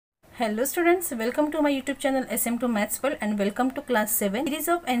Hello students, welcome to my YouTube channel SM2 Maths World and welcome to class 7 series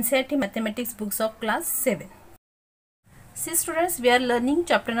of NCERT mathematics books of class 7. See students, we are learning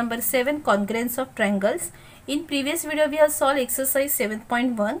chapter number 7 congruence of triangles. In previous video we have solved exercise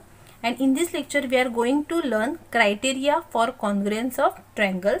 7.1 and in this lecture we are going to learn criteria for congruence of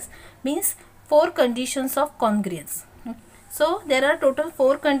triangles, means 4 conditions of congruence. So there are total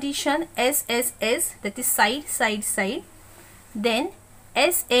 4 conditions: SSS, that is side, side, side, then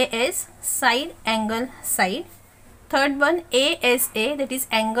SAS side, angle, side, third one ASA, that is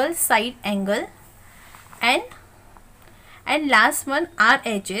angle, side, angle, and last one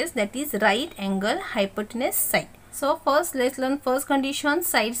RHS, that is right angle, hypotenuse, side. So first let's learn first condition,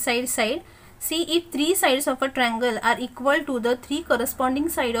 side, side, side. See, if 3 sides of a triangle are equal to the 3 corresponding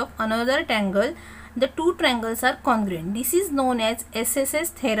side of another triangle, the 2 triangles are congruent. This is known as SSS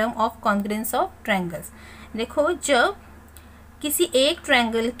theorem of congruence of triangles. देखो, जब किसी एक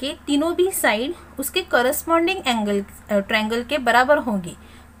triangle के तीनों भी side उसके corresponding angle triangle के बराबर होगी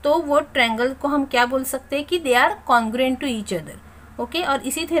तो वो ट्रायंगल को हम क्या बोल सकते हैं कि they are congruent to each other. Okay, और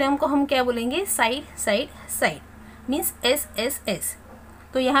इसी थ्योरम को हम क्या बोलेंगे, side, side, side, means SSS.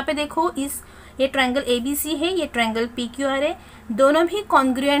 तो यहाँ पे देखो, ये ट्रायंगल ABC है, ये ट्रायंगल PQR है, दोनों भी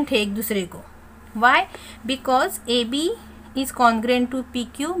कॉन्ग्रुएंट है एक दूसरे को. Y? Because AB is congruent to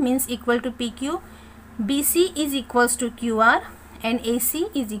PQ, means equal to PQ, BC is equals to QR and AC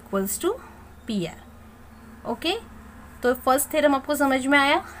is equals to PR. Okay, तो फर्स्ट थ्योरम आपको समझ में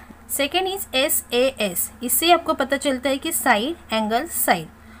आया. Second is SAS. इससे आपको पता चलता है कि साइड, एंगल, साइड.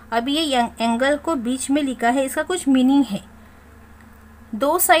 अभी ये एंगल को बीच में लिखा है, इसका कुछ मीनिंग है.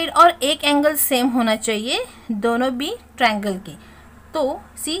 2 साइड और एक एंगल सेम होना चाहिए, दोनों भी ट्रायंगल के. तो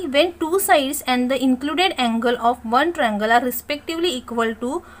सी, when 2 sides and the included angle of one triangle are respectively equal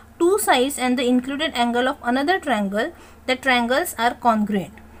to 2 sides and the included angle of another triangle, the triangles are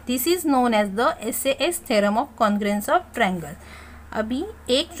congruent. This is known as the SAS theorem of congruence of triangle. अभी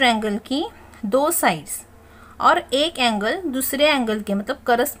एक triangle की 2 sides और एक angle दूसरे angle के मतलब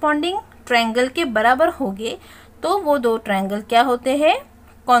corresponding triangle के बराबर होंगे तो वो 2 ट्रायंगल क्या होते हैं,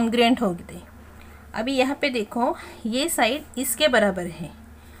 कॉन्ग्रुएंट होते. अभी यहाँ पे देखो, ये साइड इसके बराबर है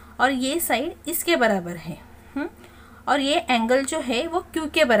और ये साइड इसके बराबर है, और ये एंगल जो है वो Q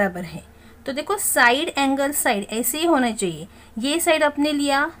के बराबर है. तो देखो, साइड, एंगल, साइड ऐसे ही होना चाहिए. ये साइड आपने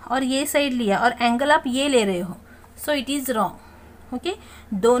लिया और ये साइड लिया और एंगल आप ये ले रहे हो, so it is wrong. Okay,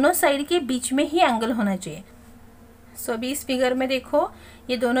 दोनों साइड के बीच में ही एंगल होना चाहिए. सो अभी इस फिगर में देखो,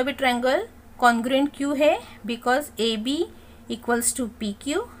 ये दोनों भी ट्रायंगल कॉन्ग्रुएंट क्यों है, because AB equals to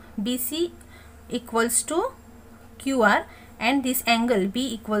PQ, BC equals to QR and this angle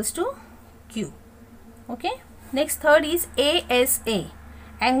B equals to Q. Okay, next third is ASA,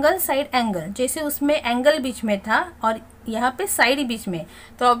 angle, side, angle. जैसे उसमें एंगल बीच में था और यहाँ पे साइड बीच में,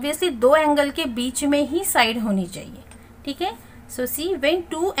 तो ऑब्वियसली 2 एंगल के बीच में ही साइड होनी चाहिए. ठीक है. सो सी, when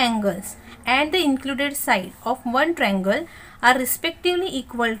 2 angles and the included side of one triangle are respectively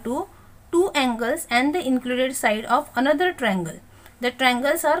equal to 2 angles and the included side of another triangle, the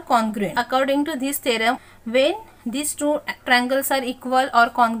triangles are congruent. According to this theorem, when these 2 triangles are equal or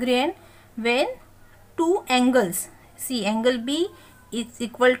congruent when 2 angles, see angle B is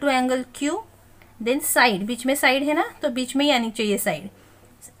equal to angle Q, then side, बीच में side है ना, तो बीच में ही आनी चाहिए side.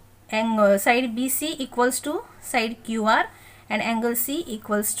 Side BC equals to side QR and angle C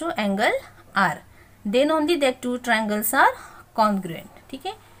equals to angle R, then only that 2 triangles are congruent. ठीक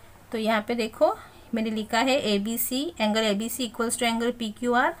है. तो यहाँ पे देखो, मैंने लिखा है ABC, angle ABC equals to angle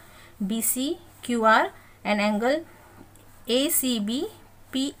PQR, BC QR and angle ACB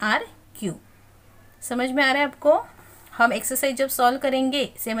PRQ. समझ में आ रहा है आपको? हम एक्सरसाइज जब सॉल्व करेंगे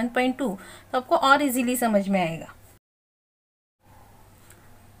 7.2 तो आपको और इजीली समझ में आएगा.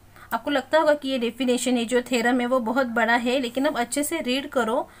 आपको लगता होगा कि ये डेफिनेशन है, जो थ्योरम है वो बहुत बड़ा है, लेकिन अब अच्छे से रीड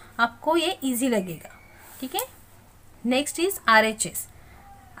करो, आपको ये इजी लगेगा. ठीक है. Next is RHS,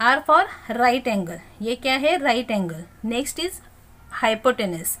 R for right angle. ये क्या है, right angle. Next is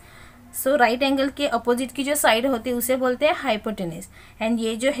hypotenuse. So right angle के अपोजिट की जो साइड होती है उसे बोलते हैं हाइपोटेनस, एंड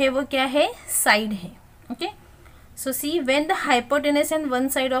ये जो है वो क्या है, साइड है. Okay. So C, when the hypotenuse and one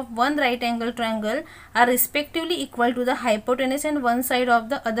side of one right angle triangle are respectively equal to the hypotenuse and one side of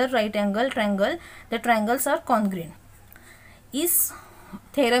the other right angle triangle, the triangles are congruent. इस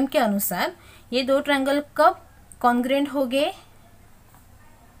theorem के अनुसार ये 2 triangle कब congruent हो गए,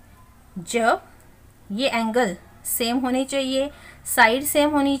 जब ये angle same होने चाहिए, साइड सेम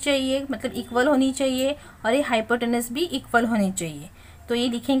होनी चाहिए, मतलब इक्वल होनी चाहिए, और ये हाइपोटेनस भी इक्वल होनी चाहिए. तो ये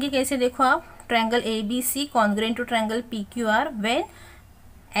लिखेंगे कैसे, देखो आप, triangle ABC congruent to triangle PQR when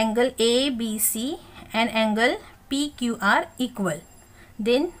angle ABC and angle PQR equal,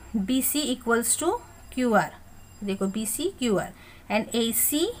 then BC equals to QR, देखो BC QR and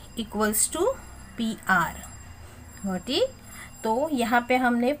AC equals to PR। Got it. तो यहाँ पे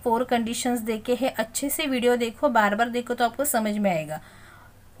हमने 4 कंडीशंस देखे हैं। अच्छे से वीडियो देखो, बार बार देखो तो आपको समझ में आएगा।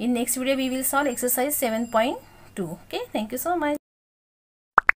 In next video we will solve exercise 7.2। Okay, thank you so much.